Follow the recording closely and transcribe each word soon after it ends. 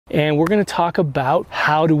and we're gonna talk about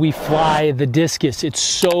how do we fly the discus. It's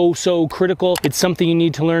so critical. It's something you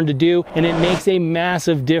need to learn to do, and it makes a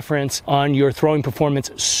massive difference on your throwing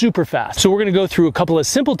performance super fast. So we're gonna go through a couple of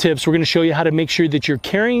simple tips. We're gonna show you how to make sure that you're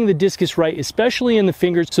carrying the discus right, especially in the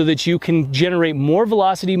fingers, so that you can generate more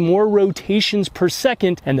velocity, more rotations per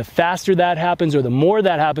second, and the faster that happens, or the more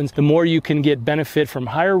that happens, the more you can get benefit from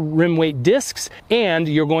higher rim weight discs, and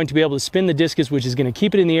you're going to be able to spin the discus, which is gonna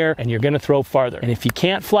keep it in the air, and you're gonna throw farther. And if you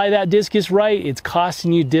can't fly that discus right, it's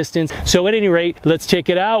costing you distance. So at any rate, let's check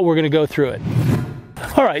it out. We're gonna go through it.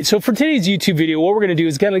 All right, so for today's YouTube video, what we're gonna do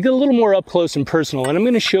is kind of get a little more up close and personal, and I'm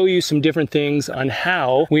gonna show you some different things on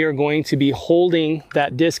how we are going to be holding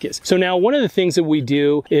that discus. So now one of the things that we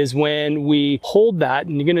do is when we hold that,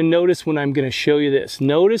 and you're gonna notice when I'm gonna show you this,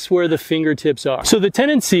 notice where the fingertips are. So the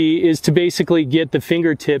tendency is to basically get the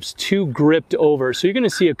fingertips too gripped over. So you're gonna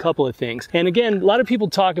see a couple of things. And again, a lot of people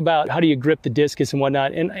talk about how do you grip the discus and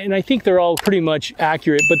whatnot, and I think they're all pretty much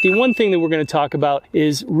accurate, but the one thing that we're gonna talk about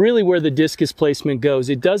is really where the discus placement goes.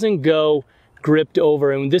 It doesn't go gripped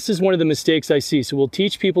over, and this is one of the mistakes I see. So we'll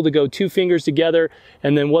teach people to go 2 fingers together,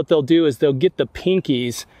 and then what they'll do is they'll get the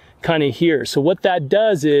pinkies kind of here. So what that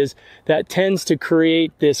does is that tends to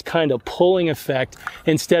create this kind of pulling effect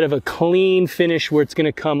instead of a clean finish where it's going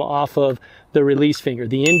to come off of the release finger.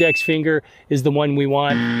 The index finger is the one we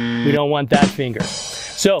want. We don't want that finger.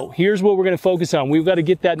 So here's what we're going to focus on. We've got to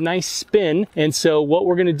get that nice spin. And so what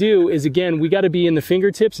we're going to do is, again, we got to be in the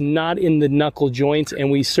fingertips, not in the knuckle joints.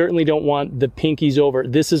 And we certainly don't want the pinkies over.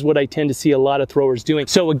 This is what I tend to see a lot of throwers doing.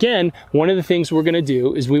 So again, one of the things we're going to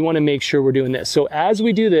do is we want to make sure we're doing this. So as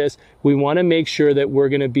we do this, we want to make sure that we're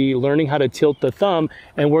going to be learning how to tilt the thumb.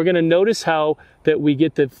 And we're going to notice how that we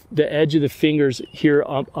get the edge of the fingers here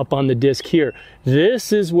up on the disc here.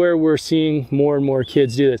 This is where we're seeing more and more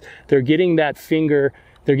kids do this. They're getting that finger,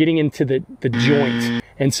 they're getting into the joint.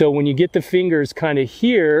 And so when you get the fingers kind of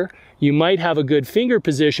here, you might have a good finger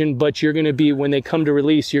position, but you're gonna be, when they come to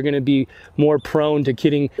release, you're gonna be more prone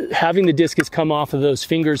to having the discus come off of those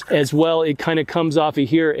fingers as well. It kind of comes off of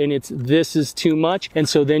here, and this is too much. And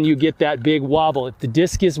so then you get that big wobble. If the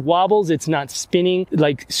discus wobbles, it's not spinning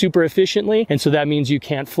like super efficiently. And so that means you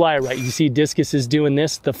can't fly right. You see discus is doing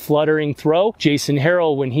this, the fluttering throw. Jason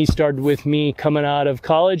Harrell, when he started with me coming out of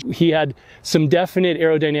college, he had some definite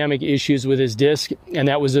aerodynamic issues with his disc. And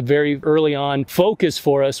that was a very early on focus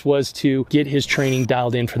for us, was to get his training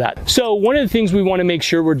dialed in for that. So one of the things we want to make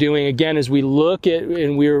sure we're doing, again, as we look at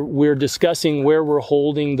and we're discussing where we're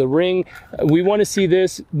holding the ring, we want to see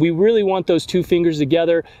this. We really want those 2 fingers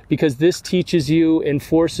together, because this teaches you and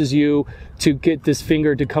forces you to get this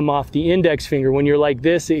finger to come off the index finger. When you're like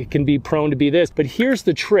this, it can be prone to be this. But here's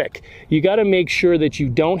the trick. You got to make sure that you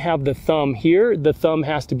don't have the thumb here. The thumb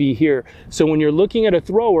has to be here. So when you're looking at a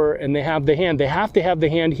thrower and they have the hand, they have to have the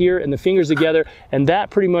hand here and the fingers together, and that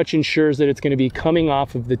pretty much ensures that it's going to be coming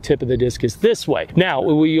off of the tip of the discus this way.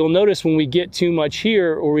 Now, you'll notice when we get too much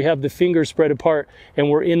here, or we have the fingers spread apart and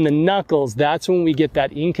we're in the knuckles, that's when we get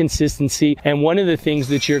that inconsistency. And one of the things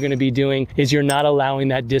that you're going to be doing is you're not allowing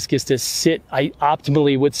that discus to sit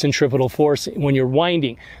optimally with centripetal force when you're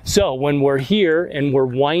winding. So when we're here and we're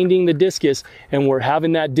winding the discus and we're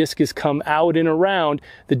having that discus come out and around,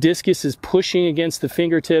 the discus is pushing against the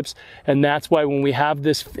fingertips, and that's why when we have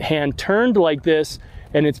this hand turned like this,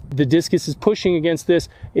 and the discus is pushing against this,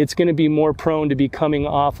 it's going to be more prone to be coming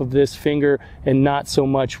off of this finger and not so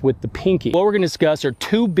much with the pinky. What we're going to discuss are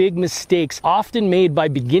 2 big mistakes often made by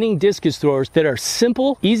beginning discus throwers that are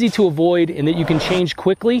simple, easy to avoid, and that you can change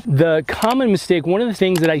quickly. The common mistake, one of the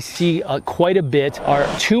things that I see quite a bit, are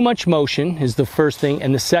too much motion is the first thing,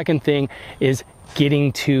 and the second thing is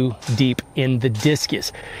getting too deep in the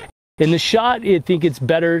discus. In the shot, I think it's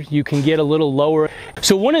better you can get a little lower.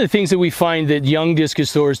 So one of the things that we find that young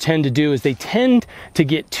discus throwers tend to do is they tend to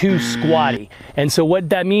get too squatty. And so what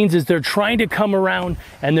that means is they're trying to come around,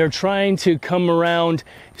 and they're trying to come around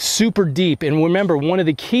super deep. And remember, one of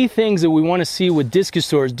the key things that we want to see with discus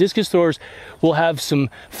throwers will have some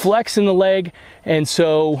flex in the leg. And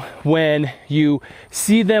so when you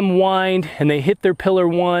see them wind and they hit their pillar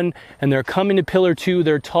 1 and they're coming to pillar 2,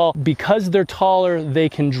 they're tall. Because they're taller, they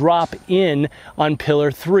can drop in on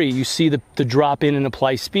pillar 3. You see the drop in and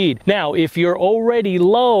apply speed. Now, if you're already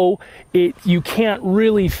low, you can't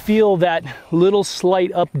really feel that little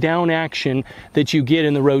slight up-down action that you get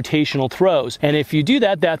in the rotational throws. And if you do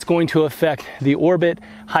that that's going to affect the orbit,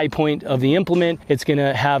 high point of the implement. It's going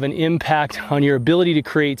to have an impact on your ability to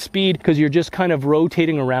create speed because you're just kind of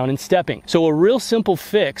rotating around and stepping. So a real simple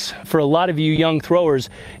fix for a lot of you young throwers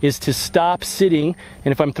is to stop sitting,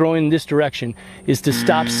 and if I'm throwing in this direction, is to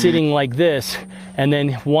stop sitting like this and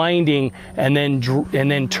then winding and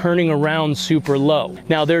then turning around super low.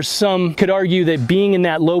 Now there's some could argue that being in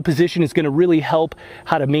that low position is going to really help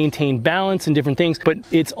how to maintain balance and different things, but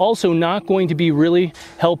it's also not going to be really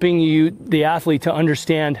helping you, the athlete, to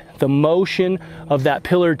understand the motion of that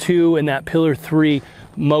pillar 2 and that pillar 3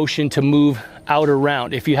 motion to move out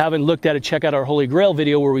around. If you haven't looked at it, check out our Holy Grail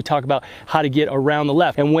video where we talk about how to get around the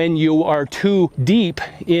left. And when you are too deep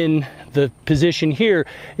in the position here,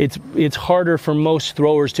 it's harder for most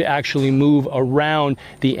throwers to actually move around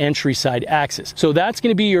the entry side axis. So that's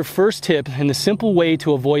going to be your first tip, and the simple way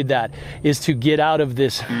to avoid that is to get out of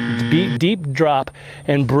this deep drop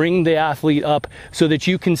and bring the athlete up so that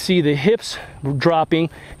you can see the hips dropping,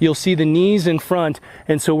 you'll see the knees in front,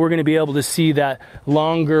 and so we're going to be able to see that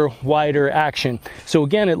longer, wider action. So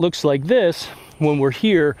again, it looks like this. When we're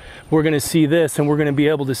here, we're going to see this, and we're going to be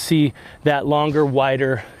able to see that longer,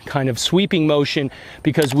 wider kind of sweeping motion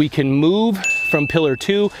because we can move from pillar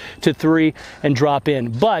 2 to 3 and drop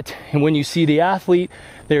in. But when you see the athlete,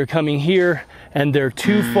 they're coming here and they're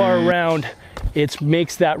too far around, it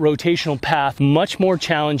makes that rotational path much more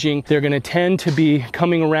challenging. They're going to tend to be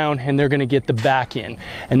coming around and they're going to get the back in.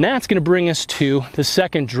 And that's going to bring us to the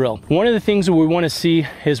second drill. One of the things that we want to see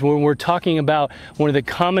is when we're talking about one of the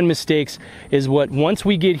common mistakes is once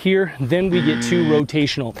we get here, then we get too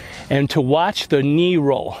rotational, and to watch the knee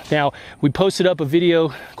roll. Now, we posted up a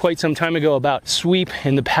video quite some time ago about sweep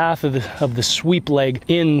and the path of the sweep leg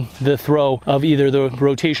in the throw of either the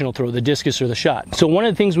rotational throw, the discus or the shot. So one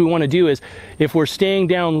of the things we want to do is, if we're staying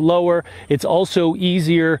down lower, it's also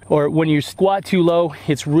easier, or when you squat too low,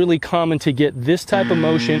 it's really common to get this type of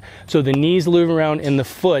motion. So the knees move around and the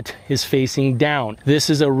foot is facing down.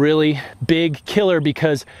 This is a really big killer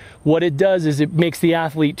because what it does is it makes the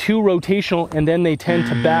athlete too rotational and then they tend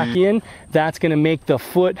to back in. That's going to make the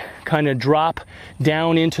foot kind of drop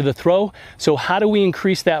down into the throw. So how do we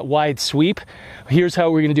increase that wide sweep? Here's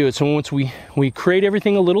how we're going to do it. So once we create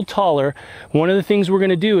everything a little taller, one of the things we're going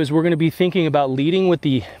to do is we're going to be thinking about leading with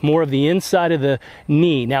more of the inside of the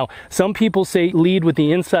knee. Now, some people say lead with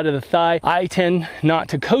the inside of the thigh. I tend not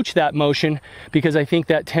to coach that motion because I think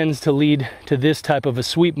that tends to lead to this type of a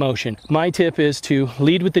sweep motion. My tip is to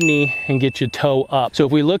lead with the knee and get your toe up. So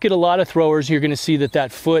if we look at a lot of throwers, you're going to see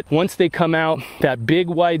that foot, once they come out, that big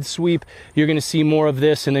wide sweep, you're going to see more of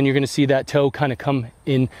this, and then you're going to see that toe kind of come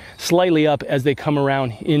in slightly up as they come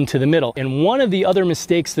around into the middle. And one of the other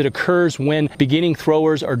mistakes that occurs when beginning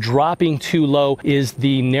throwers are dropping too low is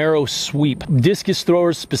the narrow sweep. Discus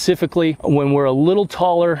throwers specifically, when we're a little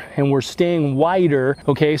taller and we're staying wider,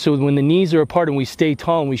 okay, so when the knees are apart and we stay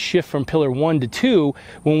tall and we shift from pillar 1 to 2,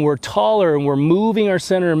 when we're taller and we're moving our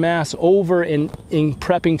center of mass over and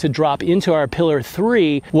prepping to drop into our pillar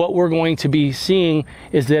 3, what we're going to be seeing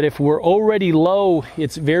is that if we're already low,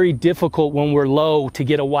 it's very difficult when we're low to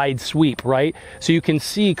get a wide sweep, right? So you can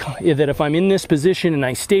see that if I'm in this position and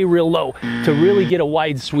I stay real low, to really get a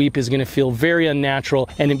wide sweep is going to feel very unnatural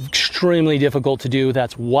and extremely difficult to do.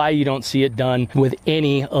 That's why you don't see it done with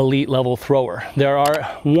any elite level thrower. There are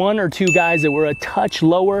 1 or 2 guys that were a touch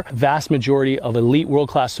lower. Vast majority of elite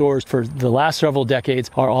world-class throwers for the last several decades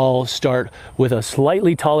are all start with a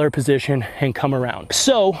slightly taller position and come around.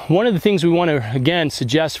 So one of the things we want to again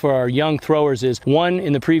suggest for our young throwers is, 1,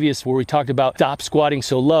 in the previous where we talked about stop squatting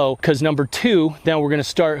so low, because number 2, now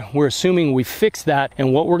we're assuming we fix that,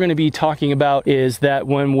 and what we're going to be talking about is that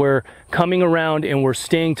when we're coming around and we're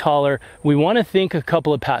staying taller, we want to think a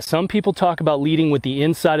couple of paths. Some people talk about leading with the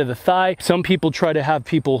inside of the thigh. Some people try to have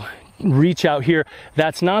people reach out here.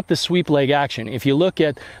 That's not the sweep leg action. If you look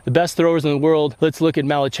at the best throwers in the world, let's look at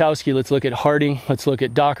Malachowski, let's look at Harding, let's look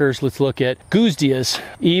at Dockers, let's look at Guzdias.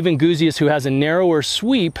 Even Guzdias, who has a narrower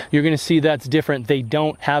sweep, you're going to see that's different. They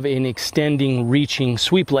don't have an extending, reaching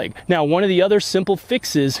sweep leg. Now, one of the other simple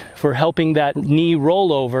fixes for helping that knee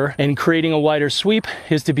roll over and creating a wider sweep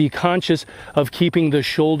is to be conscious of keeping the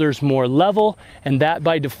shoulders more level, and that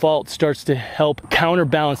by default starts to help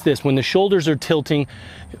counterbalance this. When the shoulders are tilting,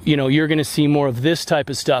 you know, you're going to see more of this type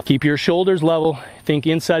of stuff. Keep your shoulders level, think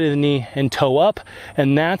inside of the knee and toe up,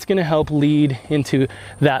 and that's going to help lead into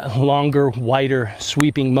that longer, wider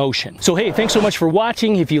sweeping motion. So hey, thanks so much for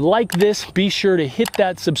watching. If you like this, be sure to hit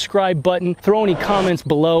that subscribe button, throw any comments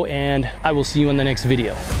below, and I will see you in the next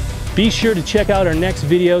video. Be sure to check out our next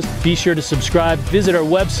videos. Be sure to subscribe. Visit our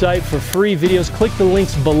website for free videos. Click the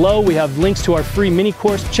links below. We have links to our free mini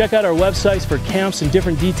course. Check out our websites for camps and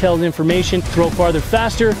different detailed information. Throw farther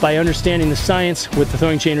faster by understanding the science with the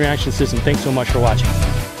throwing chain reaction system. Thanks so much for watching.